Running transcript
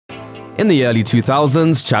In the early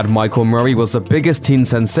 2000s, Chad Michael Murray was the biggest teen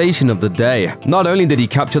sensation of the day. Not only did he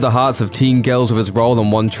capture the hearts of teen girls with his role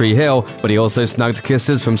on One Tree Hill, but he also snagged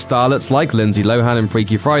kisses from starlets like Lindsay Lohan in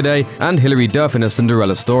Freaky Friday and Hilary Duff in A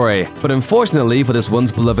Cinderella Story. But unfortunately for this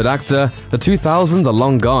once beloved actor, the 2000s are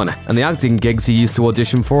long gone, and the acting gigs he used to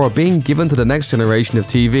audition for are being given to the next generation of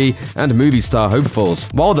TV and movie star hopefuls.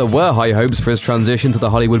 While there were high hopes for his transition to the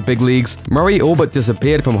Hollywood big leagues, Murray all but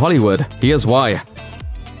disappeared from Hollywood. Here's why.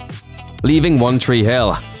 Leaving One Tree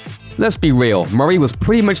Hill. Let's be real, Murray was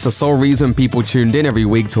pretty much the sole reason people tuned in every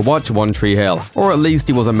week to watch One Tree Hill, or at least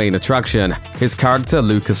he was a main attraction. His character,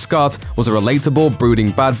 Lucas Scott, was a relatable,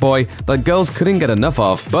 brooding bad boy that girls couldn't get enough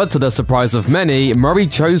of. But to the surprise of many, Murray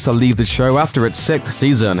chose to leave the show after its 6th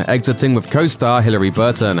season, exiting with co-star Hilary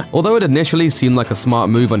Burton. Although it initially seemed like a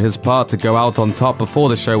smart move on his part to go out on top before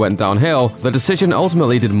the show went downhill, the decision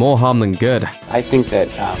ultimately did more harm than good. I think that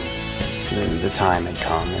the time had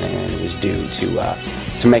come and it was due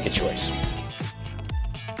to make a choice.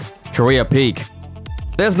 Career peak.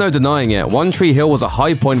 There's no denying it, One Tree Hill was a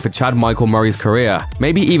high point for Chad Michael Murray's career,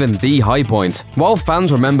 maybe even the high point. While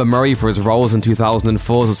fans remember Murray for his roles in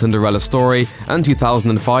 2004's A Cinderella Story and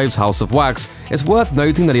 2005's House of Wax, it's worth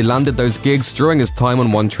noting that he landed those gigs during his time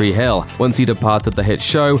on One Tree Hill. Once he departed the hit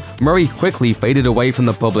show, Murray quickly faded away from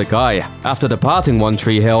the public eye. After departing One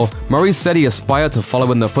Tree Hill, Murray said he aspired to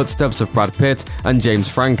follow in the footsteps of Brad Pitt and James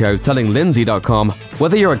Franco, telling Lindsay.com,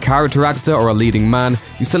 "Whether you're a character actor or a leading man,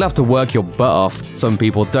 you still have to work your butt off. Some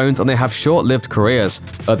people don't, and they have short-lived careers.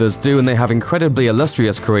 Others do, and they have incredibly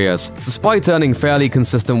illustrious careers." Despite earning fairly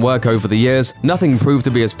consistent work over the years, nothing proved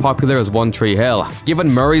to be as popular as One Tree Hill.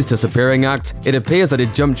 Given Murray's disappearing act, it appears that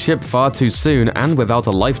it jumped ship far too soon and without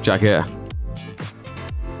a life jacket.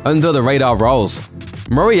 Under the radar roles.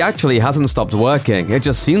 Murray actually hasn't stopped working, it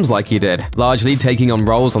just seems like he did, largely taking on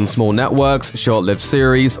roles on small networks, short-lived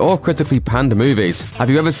series, or critically panned movies. Have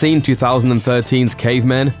you ever seen 2013's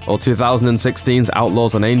Cavemen or 2016's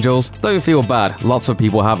Outlaws and Angels? Don't feel bad, lots of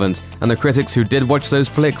people haven't, and the critics who did watch those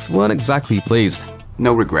flicks weren't exactly pleased.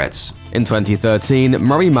 No regrets. In 2013,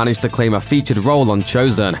 Murray managed to claim a featured role on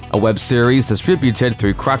Chosen, a web series distributed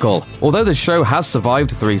through Crackle. Although the show has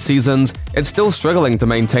survived 3 seasons, it's still struggling to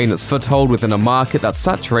maintain its foothold within a market that's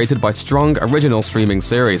saturated by strong original streaming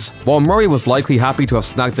series. While Murray was likely happy to have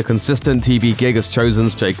snagged a consistent TV gig as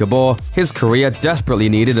Chosen's Jacob Orr, his career desperately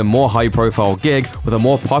needed a more high-profile gig with a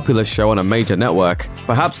more popular show on a major network.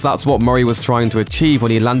 Perhaps that's what Murray was trying to achieve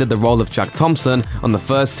when he landed the role of Jack Thompson on the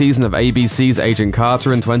first season of ABC's Agent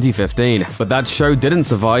Carter in 2015. But that show didn't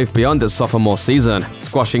survive beyond its sophomore season,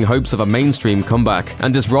 squashing hopes of a mainstream comeback.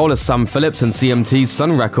 And his role as Sam Phillips in CMT's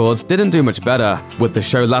Sun Records didn't do much better, with the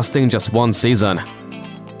show lasting just 1 season.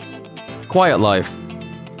 Quiet life.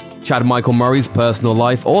 Chad Michael Murray's personal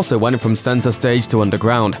life also went from center stage to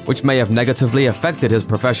underground, which may have negatively affected his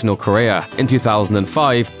professional career. In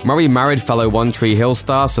 2005, Murray married fellow One Tree Hill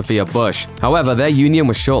star Sophia Bush. However, their union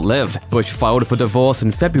was short-lived. Bush filed for divorce in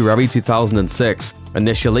February 2006.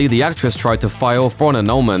 Initially, the actress tried to file for an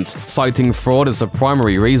annulment, citing fraud as the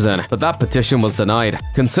primary reason, but that petition was denied.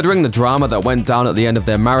 Considering the drama that went down at the end of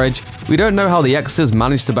their marriage, we don't know how the exes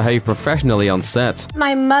managed to behave professionally on set.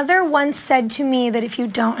 My mother once said to me that if you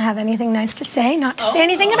don't have anything nice to say, not to say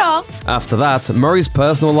anything at all. After that, Murray's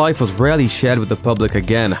personal life was rarely shared with the public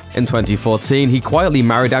again. In 2014, he quietly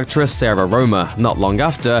married actress Sarah Roma. Not long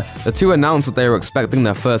after, the two announced that they were expecting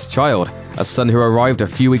their first child, a son who arrived a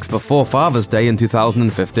few weeks before Father's Day in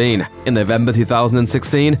 2015. In November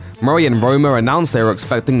 2016, Murray and Roma announced they were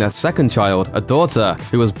expecting their second child, a daughter,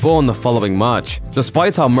 who was born the following March.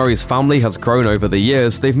 Despite how Murray's family has grown over the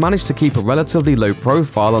years, they've managed to keep a relatively low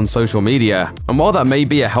profile on social media. And while that may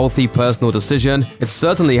be a healthy personal decision, it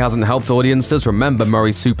certainly hasn't helped audiences remember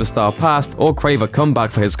Murray's superstar past or crave a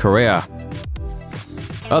comeback for his career.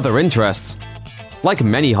 Other interests. Like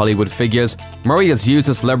many Hollywood figures, Murray has used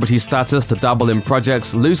his celebrity status to dabble in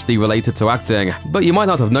projects loosely related to acting, but you might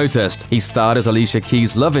not have noticed. He starred as Alicia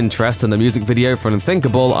Keys' love interest in the music video for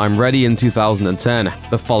Unthinkable I'm Ready in 2010.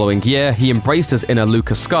 The following year, he embraced his inner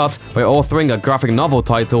Lucas Scott by authoring a graphic novel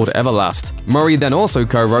titled Everlast. Murray then also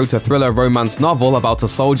co-wrote a thriller romance novel about a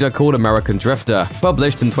soldier called American Drifter,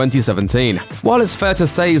 published in 2017. While it's fair to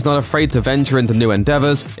say he's not afraid to venture into new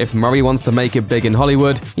endeavors, if Murray wants to make it big in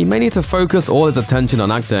Hollywood, he may need to focus all his attention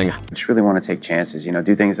on acting. I just really want to take chances,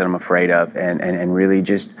 do things that I'm afraid of and really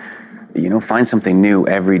just, find something new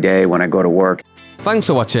every day when I go to work. Thanks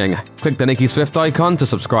for watching. Click the Nicki Swift icon to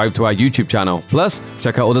subscribe to our YouTube channel. Plus,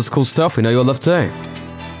 check out all this cool stuff we know you'll love too.